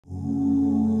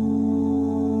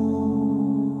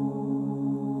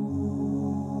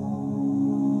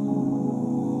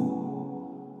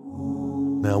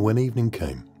when evening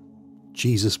came,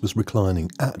 Jesus was reclining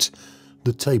at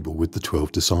the table with the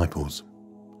 12 disciples.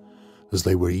 As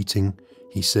they were eating,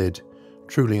 he said,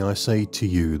 "Truly I say to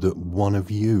you that one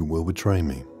of you will betray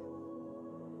me."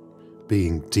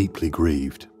 Being deeply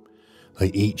grieved, they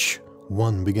each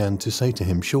one began to say to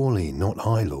him, "Surely not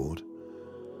I, Lord."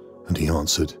 And he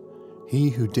answered, "He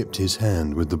who dipped his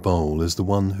hand with the bowl is the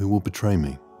one who will betray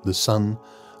me. The Son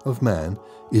of Man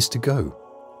is to go,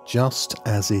 just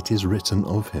as it is written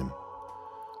of him.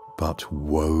 But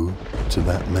woe to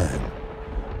that man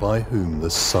by whom the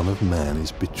Son of Man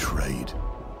is betrayed.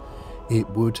 It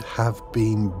would have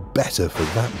been better for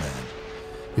that man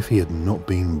if he had not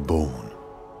been born."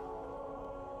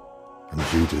 And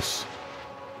Judas,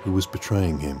 who was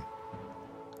betraying him,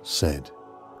 said,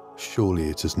 "Surely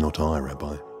it is not I,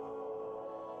 Rabbi."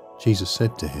 Jesus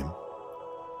said to him,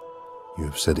 "You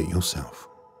have said it yourself."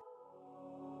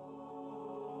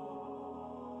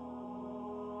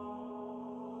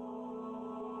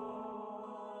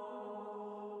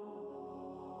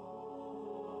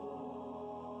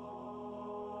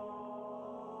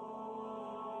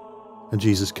 And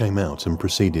Jesus came out and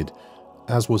proceeded,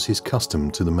 as was his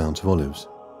custom, to the Mount of Olives.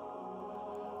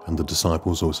 And the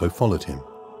disciples also followed him.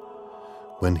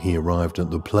 When he arrived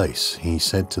at the place, he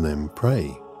said to them,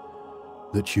 "Pray,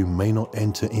 that you may not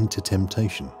enter into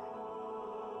temptation."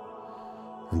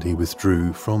 And he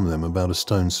withdrew from them about a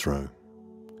stone's throw.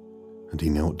 And he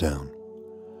knelt down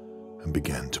and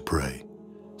began to pray,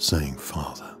 saying,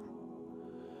 "Father,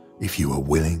 if you are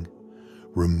willing,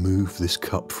 remove this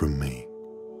cup from me.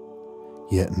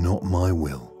 Yet not my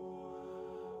will,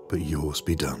 but yours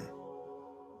be done."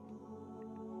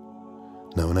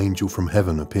 Now an angel from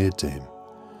heaven appeared to him,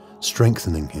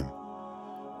 strengthening him.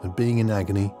 And being in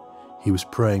agony, he was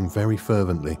praying very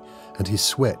fervently, and his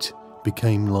sweat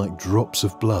became like drops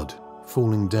of blood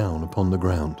falling down upon the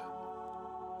ground.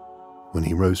 When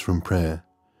he rose from prayer,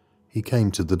 he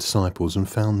came to the disciples and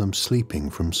found them sleeping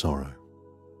from sorrow.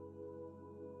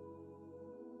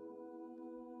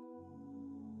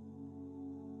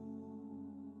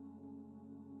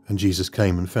 And Jesus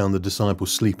came and found the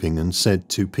disciples sleeping and said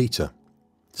to Peter,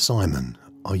 "Simon,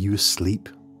 are you asleep?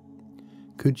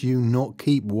 Could you not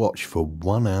keep watch for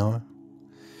 1 hour?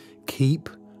 Keep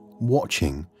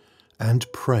watching and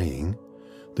praying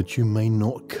that you may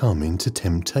not come into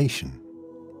temptation.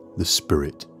 The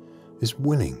spirit is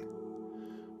willing,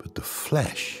 but the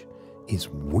flesh is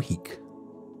weak."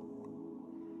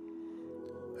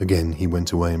 Again he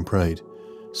went away and prayed,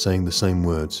 saying the same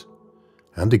words.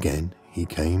 And again he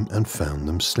came and found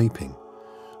them sleeping,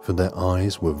 for their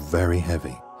eyes were very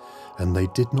heavy, and they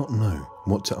did not know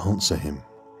what to answer him.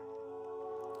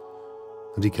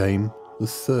 And he came the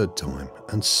third time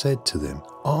and said to them,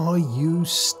 "Are you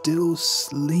still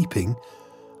sleeping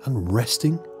and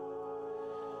resting?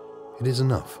 It is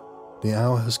enough. The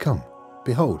hour has come.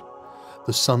 Behold,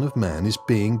 the Son of Man is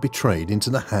being betrayed into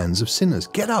the hands of sinners.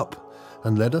 Get up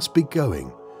and let us be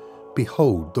going.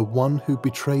 Behold, the one who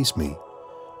betrays me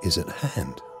is at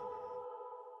hand."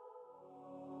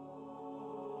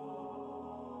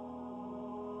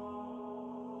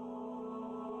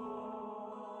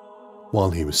 While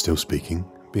he was still speaking,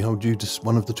 behold, Judas,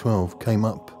 one of the 12, came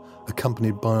up,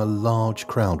 accompanied by a large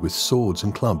crowd with swords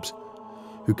and clubs,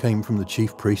 who came from the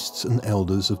chief priests and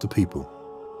elders of the people.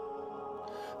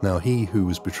 Now he who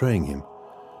was betraying him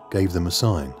gave them a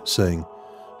sign, saying,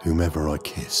 "Whomever I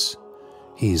kiss,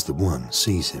 he is the one,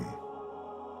 seize him."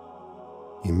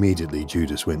 Immediately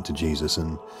Judas went to Jesus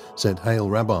and said, "Hail,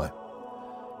 Rabbi,"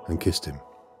 and kissed him.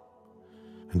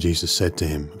 And Jesus said to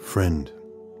him, "Friend,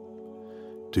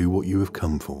 do what you have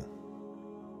come for."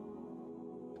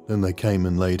 Then they came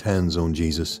and laid hands on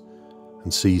Jesus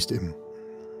and seized him.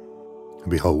 And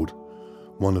behold,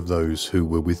 one of those who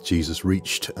were with Jesus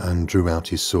reached and drew out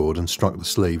his sword and struck the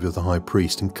slave of the high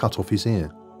priest and cut off his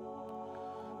ear.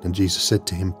 And Jesus said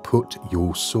to him, "Put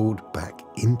your sword back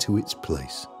into its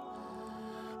place.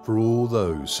 For all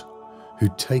those who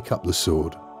take up the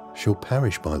sword shall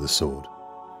perish by the sword.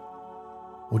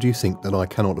 Or do you think that I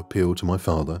cannot appeal to my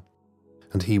Father,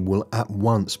 and he will at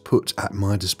once put at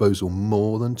my disposal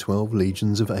more than 12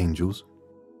 legions of angels?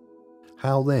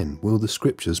 How then will the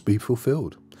scriptures be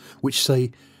fulfilled, which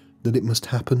say that it must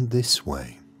happen this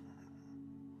way?"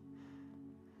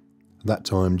 At that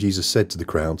time Jesus said to the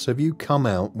crowds, "Have you come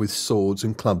out with swords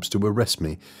and clubs to arrest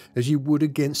me, as you would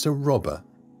against a robber?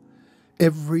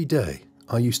 Every day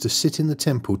I used to sit in the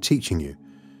temple teaching you,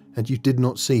 and you did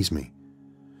not seize me.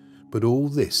 But all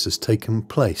this has taken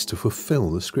place to fulfill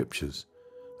the scriptures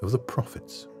of the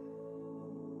prophets."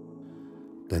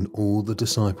 Then all the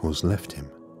disciples left him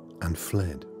and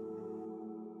fled.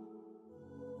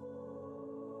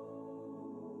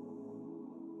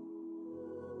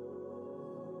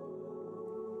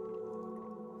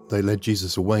 They led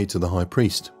Jesus away to the high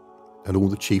priest, and all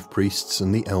the chief priests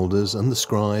and the elders and the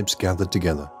scribes gathered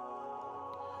together.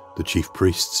 The chief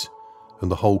priests and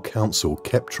the whole council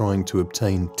kept trying to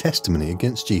obtain testimony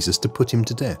against Jesus to put him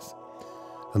to death,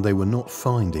 and they were not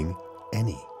finding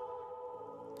any.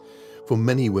 For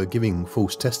many were giving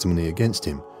false testimony against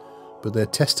him, but their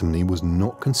testimony was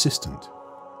not consistent.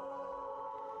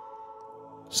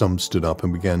 Some stood up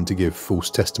and began to give false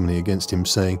testimony against him,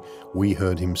 saying, "We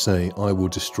heard him say, 'I will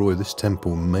destroy this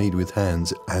temple made with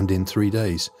hands, and in 3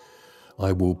 days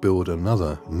I will build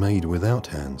another made without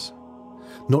hands.'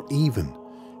 Not even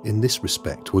in this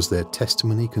respect was their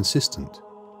testimony consistent."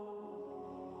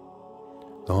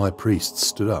 The high priest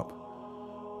stood up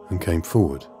and came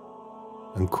forward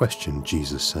and questioned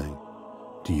Jesus, saying,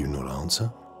 "Do you not answer?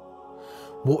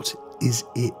 What is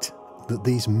it that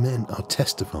these men are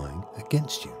testifying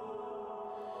against you?"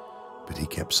 But he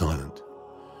kept silent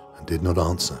and did not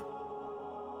answer.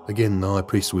 Again the high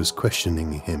priest was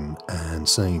questioning him and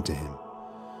saying to him,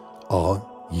 "Are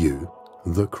you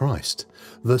the Christ,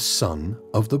 the Son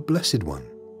of the Blessed One?"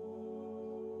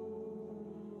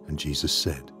 And Jesus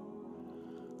said,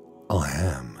 "I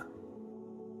am.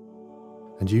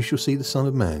 And you shall see the Son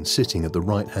of Man sitting at the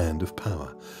right hand of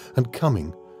power, and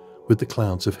coming with the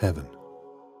clouds of heaven."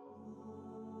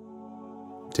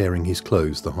 Tearing his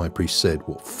clothes, the high priest said,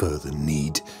 "What further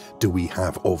need do we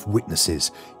have of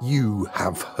witnesses? You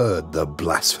have heard the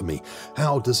blasphemy.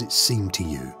 How does it seem to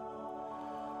you?"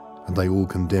 And they all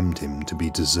condemned him to be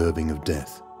deserving of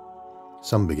death.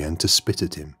 Some began to spit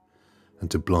at him, and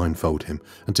to blindfold him,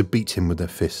 and to beat him with their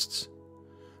fists,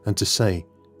 and to say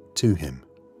to him,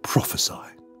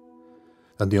 "Prophesy."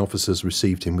 And the officers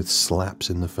received him with slaps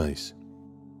in the face.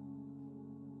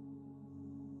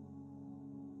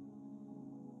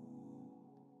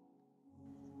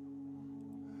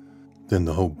 Then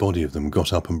the whole body of them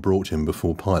got up and brought him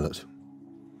before Pilate.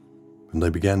 And they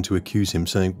began to accuse him,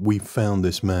 saying, "We found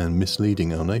this man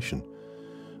misleading our nation,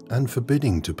 and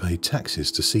forbidding to pay taxes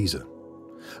to Caesar,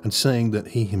 and saying that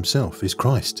he himself is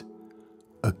Christ,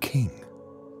 a king."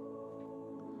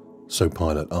 So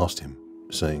Pilate asked him,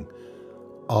 saying,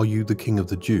 "Are you the king of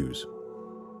the Jews?"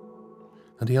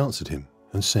 And he answered him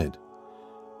and said,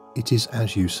 "It is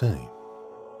as you say."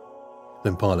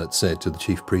 Then Pilate said to the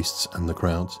chief priests and the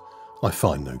crowds, "I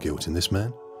find no guilt in this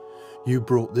man. You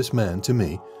brought this man to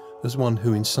me as one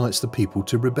who incites the people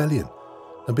to rebellion.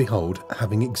 And behold,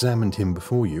 having examined him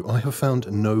before you, I have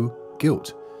found no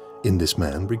guilt in this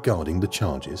man regarding the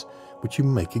charges which you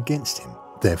make against him.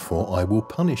 Therefore I will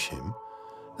punish him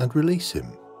and release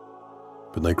him."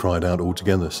 But they cried out all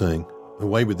together, saying,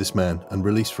 "Away with this man, and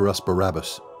release for us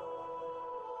Barabbas."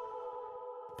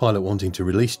 Pilate, wanting to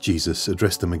release Jesus,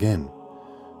 addressed them again,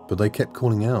 but they kept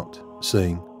calling out,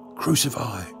 saying,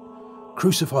 "Crucify!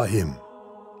 Crucify him!"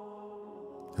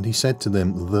 And he said to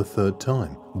them the third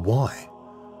time, "Why?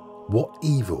 What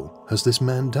evil has this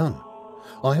man done?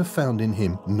 I have found in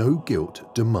him no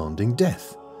guilt demanding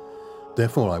death.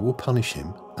 Therefore I will punish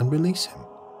him and release him."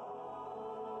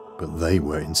 But they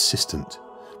were insistent,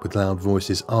 with loud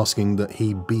voices asking that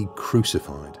he be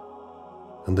crucified.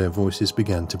 And their voices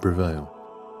began to prevail.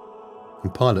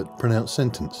 And Pilate pronounced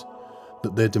sentence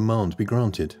that their demand be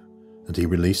granted, and he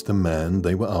released the man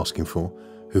they were asking for,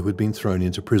 who had been thrown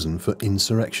into prison for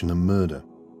insurrection and murder.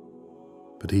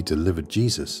 But he delivered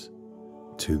Jesus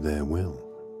to their will.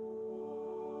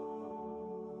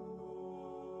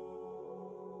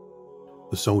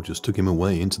 The soldiers took him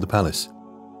away into the palace,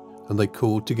 and they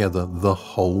called together the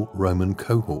whole Roman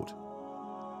cohort.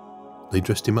 They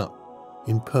dressed him up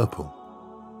in purple,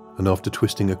 and after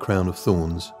twisting a crown of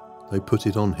thorns, they put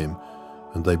it on him,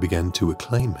 and they began to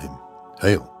acclaim him,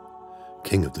 "Hail,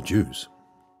 King of the Jews!"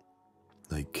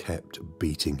 They kept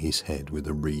beating his head with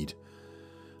a reed,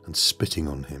 and spitting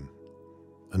on him,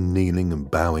 and kneeling and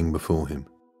bowing before him.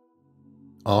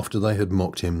 After they had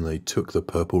mocked him, they took the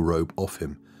purple robe off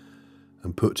him,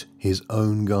 and put his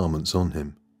own garments on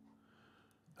him,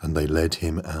 and they led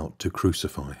him out to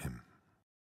crucify him.